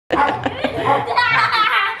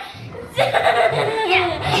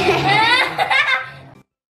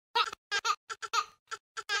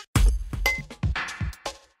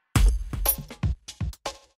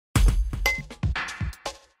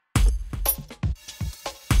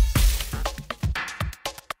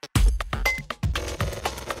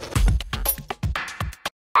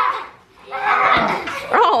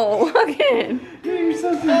Oh, again. You're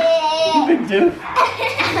so sick. You big dude.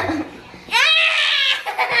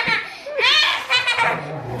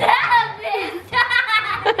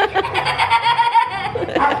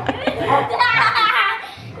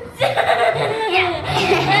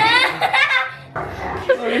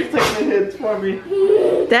 Oh, he's taking the hits for me.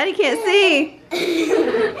 Daddy can't see.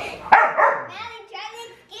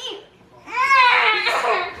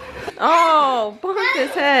 Oh, bumped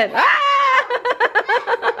his head. Ah!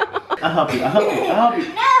 I'll help you. I'll help you. I'll help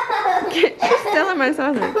you. She's still in my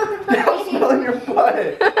sausage. I'm smelling your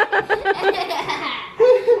butt.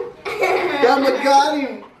 Dad, I got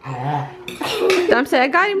him. Dom said, I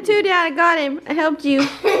got him too, Dad. I got him. I helped you.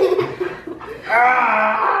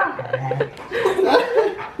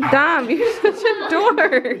 Dom, you're such a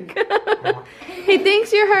dork. He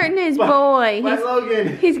thinks you're hurting his boy.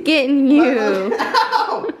 Logan. He's getting you.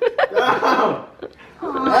 Ow! Ow!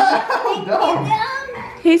 Ow! No!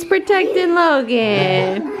 He's protecting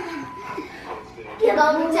Logan.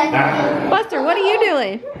 Buster, what are you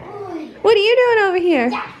doing? What are you doing over here?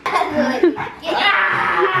 That's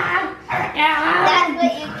what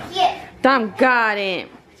you get. Dom got him.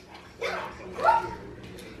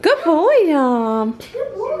 Good boy, Dom.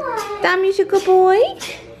 Good boy. Dom, you a good boy?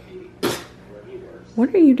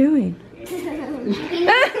 What are you doing?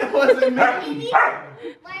 It wasn't me.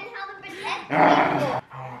 Learn how to protect people.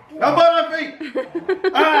 Up on my feet!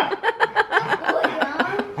 Ah!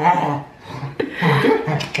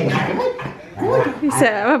 He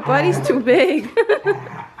said, my buddy's too big.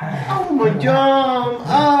 Oh my jump!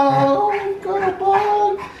 Oh, got a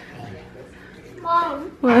bug! Mom,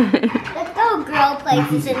 What? let's go girl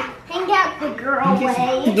places and hang out the girl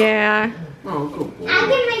way. Yeah. Oh, good boy. I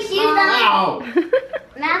get my shoes Ow! on.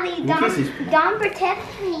 Mommy, don't protect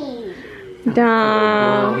me.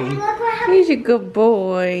 Dom. Look what happened. He's a good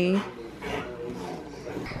boy.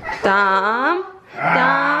 Dom.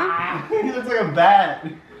 Dom. He looks like a bat.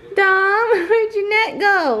 Dom, where'd your net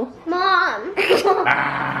go? Mom.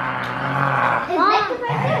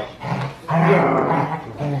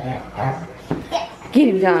 Get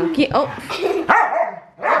him, Dom. Get. Oh.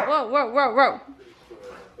 Whoa, whoa, whoa, whoa.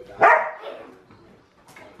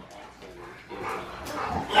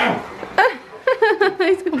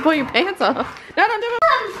 He's gonna pull your pants off. No, don't do it.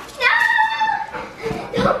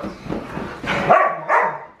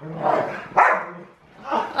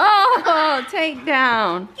 Oh, take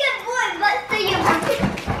down. Good boy, Buster.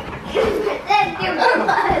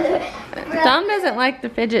 You Dom doesn't like the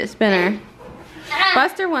fidget spinner.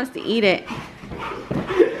 Buster wants to eat it.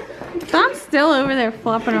 Dom's still over there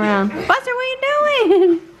flopping around. Buster, what are you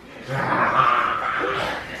doing?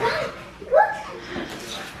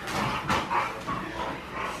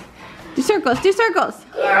 Do circles, do circles.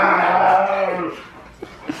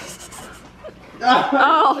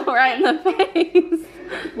 Oh, right in the face.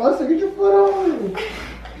 Buster, get your foot on.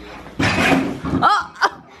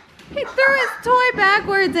 Oh, he threw his toy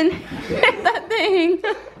backwards and hit that thing.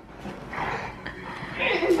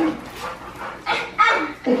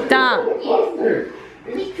 Dom. Buster,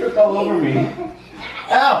 he just tripped all over me.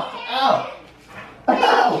 Ow! Ow!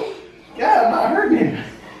 Ow! God, I'm not hurting him.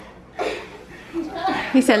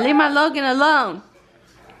 He said, leave my Logan alone.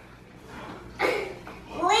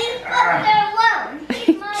 Leave Buster alone.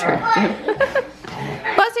 He's my boy.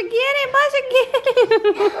 Buster, get him! Buster, get him!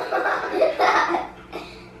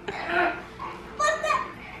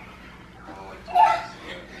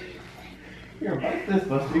 Here, bite this,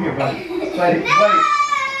 Buster. Here, bite it. Bite it. Bite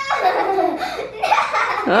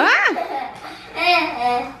Ah!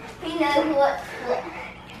 it. He knows what.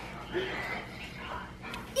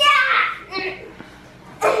 Yeah.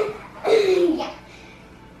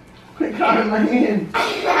 Quit caught in my hand.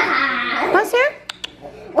 Buster?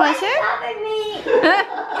 Buster?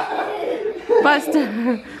 Buster,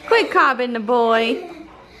 quit cobbing the boy.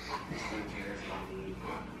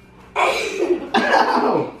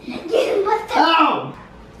 Ow! Ow!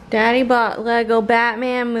 Daddy bought Lego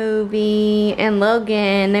Batman movie and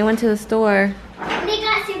Logan. They went to the store. They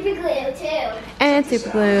got super glue too. And super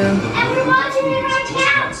glue. And we're watching it right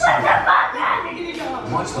now.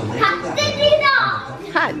 What the fuck? Hot diggity dog.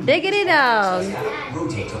 Hot diggity dog.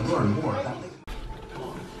 Rotate to learn more about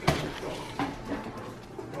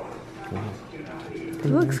It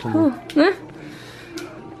looks cool. Huh?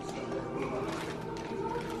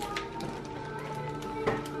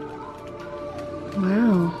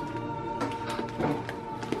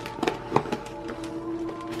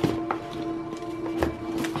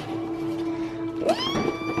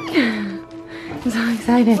 I'm so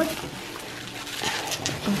excited.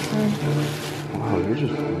 Wow, you're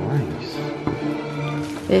just nice.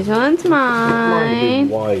 This one's mine.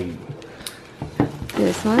 White.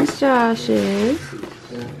 This one's Josh's.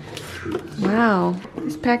 Wow,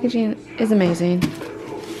 this packaging is amazing.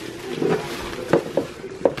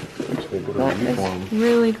 That is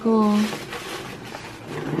really cool.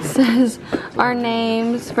 It says our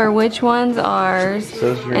names for which one's ours.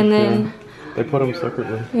 Says your And then, they put them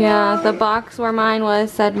separately. yeah, the box where mine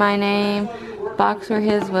was said my name. The box where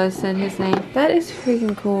his was said his name. That is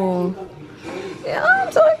freaking cool. Yeah,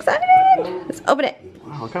 I'm so excited. Let's open it.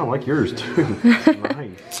 Wow, I kind of like yours too. It's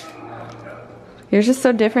nice. Yours is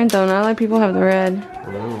so different though. Not like people have the red.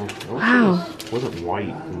 I know. Wow. It wasn't white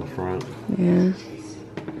in the front. Yeah.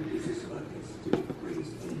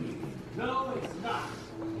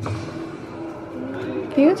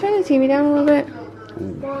 Can you turn the TV down a little bit?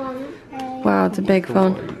 Wow, it's a big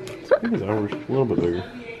phone. I think it's ours. A little bit bigger.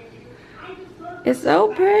 It's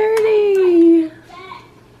so pretty.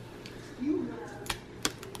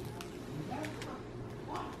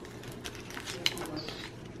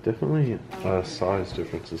 Definitely a size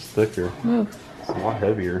difference. It's thicker. Oh, It's a lot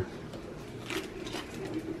heavier.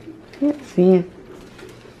 can't see it.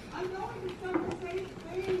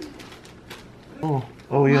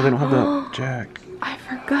 Oh yeah, they don't have that jack. I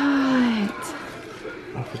forgot.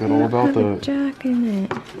 I forgot all about Have a that. jack in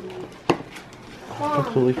it. I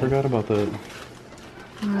completely forgot about that.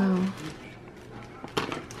 Wow.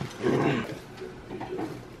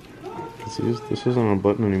 See, this isn't a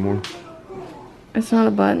button anymore. It's not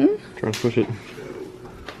a button? Try and push it.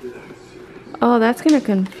 Oh, that's gonna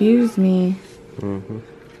confuse me.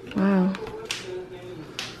 Mm-hmm. Wow.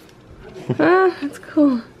 Ah, that's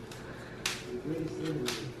cool.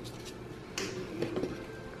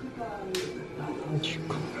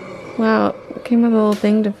 Wow, it came with a little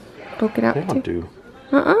thing to poke it out They all to. do.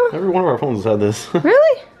 Uh-uh. Every one of our phones has had this.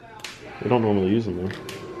 Really? We don't normally use them though.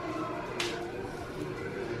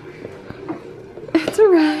 It's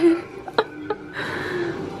red.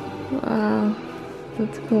 Wow,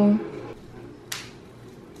 that's cool.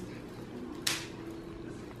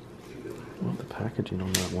 I want the packaging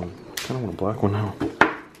on that one. I kind of want a black one now.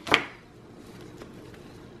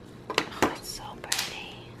 Oh, it's so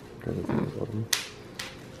pretty. Got it on the bottom.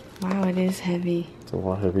 Wow, it is heavy. It's a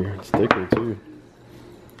lot heavier. It's thicker too.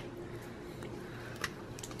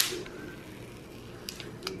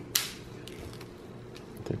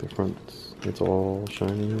 I think the front, it's all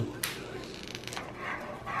shiny.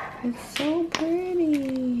 It's so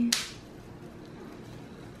pretty.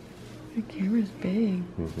 The camera's big.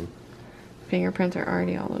 Mm-hmm. Fingerprints are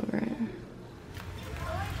already all over it.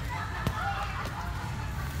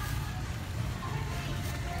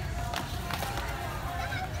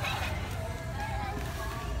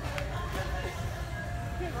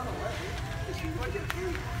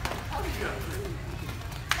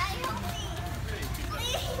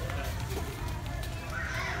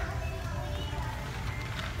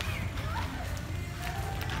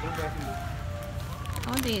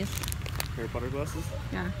 All these. Harry Potter glasses?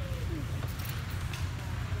 Yeah.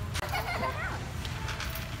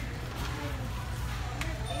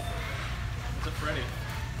 It's a Freddy.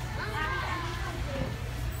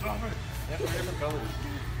 Oh, yeah, they're different colors.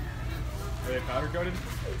 Are they powder coated?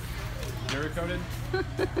 Zero coated?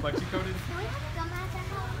 Flexi coated?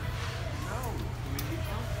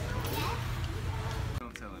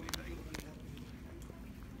 Don't tell anything.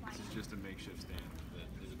 This is just a makeshift stand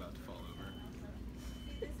that is about to fall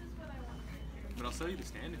over. But I'll sell you the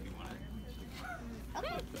stand if you want it.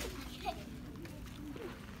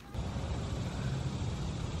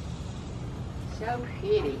 So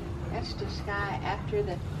pretty. That's the sky after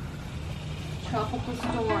the tropical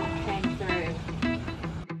storm came through.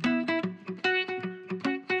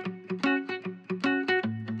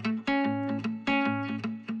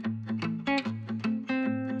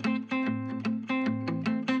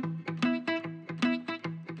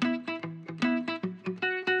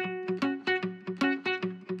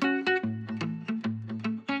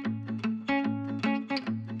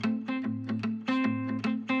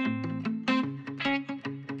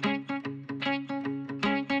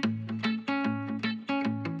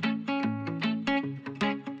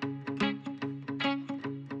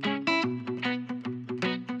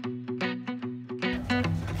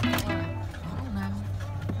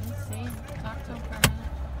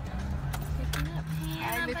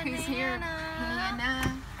 Look who's here.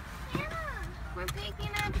 Hannah. We're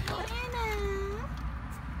picking up Hannah.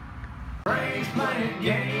 Braves playing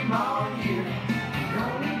game all year.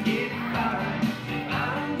 Gonna get high.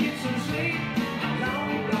 I'll get some sleep.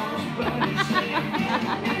 Long lost buddies say,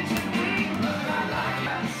 "It's a dream, but I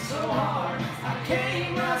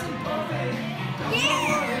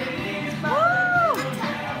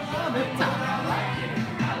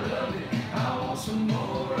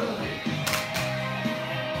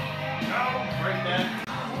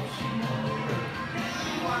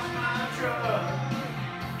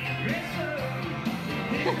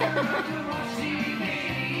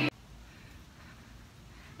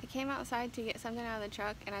outside to get something out of the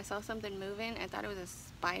truck and I saw something moving. I thought it was a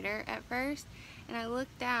spider at first. And I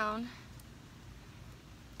looked down.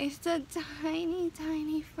 It's a tiny,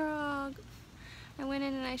 tiny frog. I went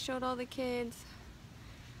in and I showed all the kids.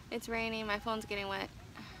 It's raining, my phone's getting wet.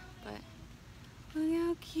 But look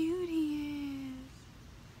how cute he is.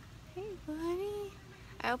 Hey, buddy.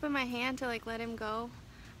 I opened my hand to like let him go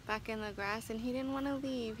back in the grass and he didn't want to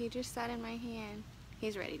leave. He just sat in my hand.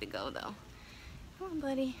 He's ready to go though. Come on,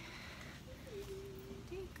 buddy.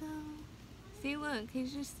 There you go. See, look,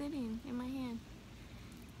 he's just sitting in my hand.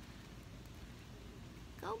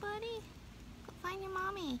 Go, buddy. Go find your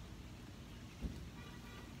mommy.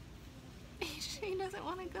 He doesn't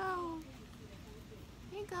want to go.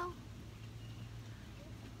 Here you go.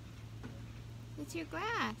 It's your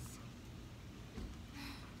grass.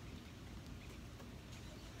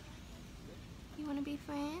 You want to be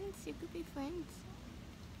friends? You could be friends.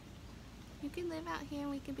 You can live out here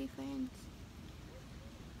and we could be friends.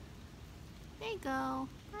 There you go.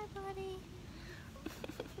 Bye, buddy.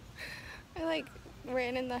 I like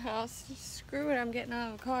ran in the house. Screw it, I'm getting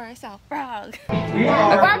out of the car. I saw a frog.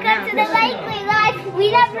 Welcome to the Likely Life.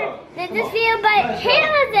 We never did this video, but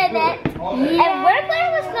Hannah's in it. And we're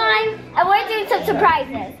playing with slime, and we're doing some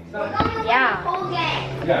surprises. Yeah.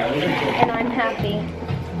 And I'm happy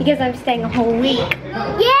because I'm staying a whole week.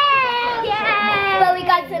 Yeah! Yeah! But we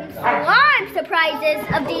got some slime surprises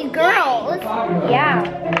of these girls. Yeah.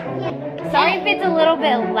 Sorry if it's a little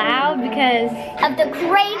bit loud because of the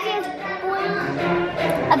craziest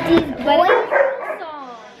of these boys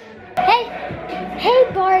songs. Hey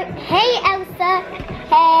Bart, hey Elsa,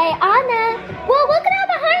 hey Anna. Well, look at that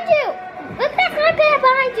behind you. Look at that slime pit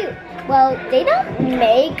behind you. Well, they don't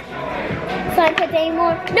make slime pits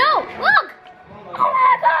anymore. No, look! Oh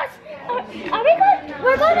my gosh! Are we going?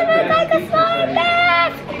 We're going to make like a slime pit.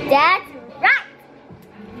 That's right.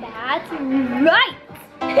 That's right.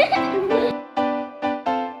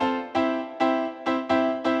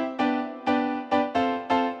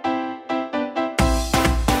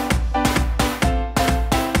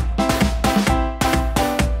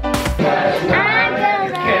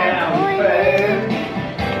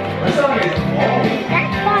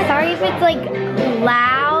 Sorry if it's like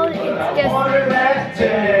loud, it's just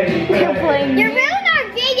they're playing. You're ruining our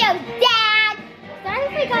video, Dad! Sorry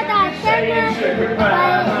if we got that camera,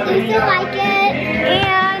 but you still like it,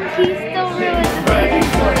 and he still ruined the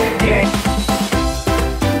video.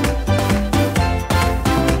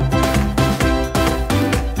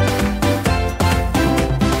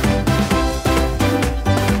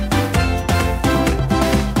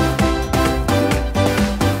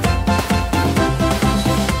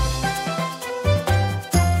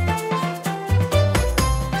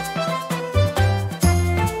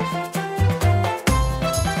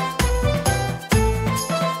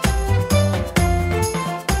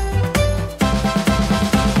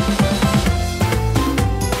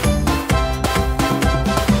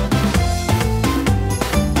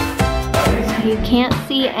 You can't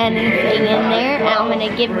see anything in there, and I'm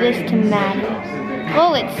gonna give this to Maddie.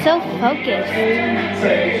 Oh, it's so focused.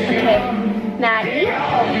 Okay, Maddie,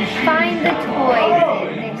 find the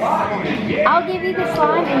toys in this one. I'll give you the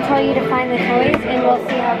slime and tell you to find the toys, and we'll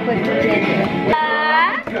see how quick you can do it.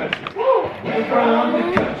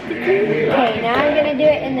 Okay, now I'm gonna do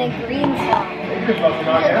it in the green slime.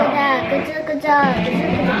 Good job.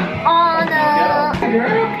 Oh no.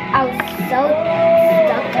 I was so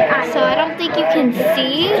stuck. So I don't think you can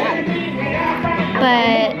see,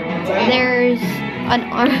 but there's an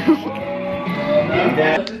arm.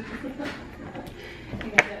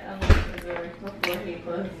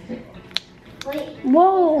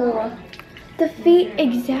 Whoa! The feet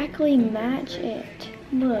exactly match it.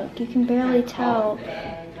 Look, you can barely tell.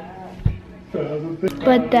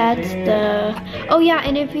 But that's the... Oh yeah,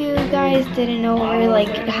 and if you guys didn't know, we're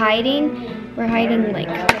like hiding. We're hiding like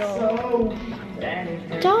little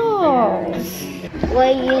dolls.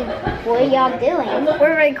 What are y'all doing?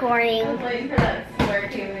 We're recording.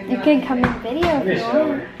 You can come in video if you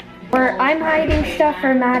want. I'm hiding stuff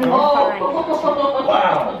for Maddie to find.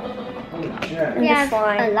 Wow. We have a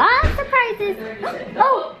lot of surprises.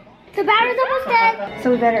 Oh, the battery's almost dead. So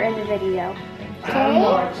we better end the video. Okay.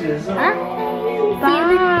 Bye.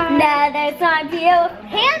 Another slime video.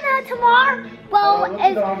 Hannah tomorrow. Well,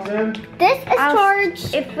 if this is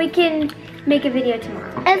charged, if we can make a video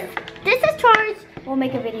tomorrow. If this is charged, we'll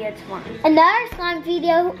make a video tomorrow. Another slime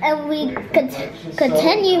video, and we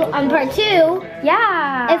continue on part 2.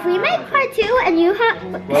 Yeah. If we make part 2, and you have,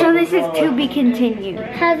 so this is to be continued.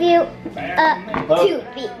 Have you to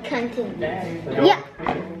be continued? Yeah.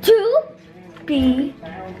 To be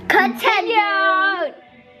continued.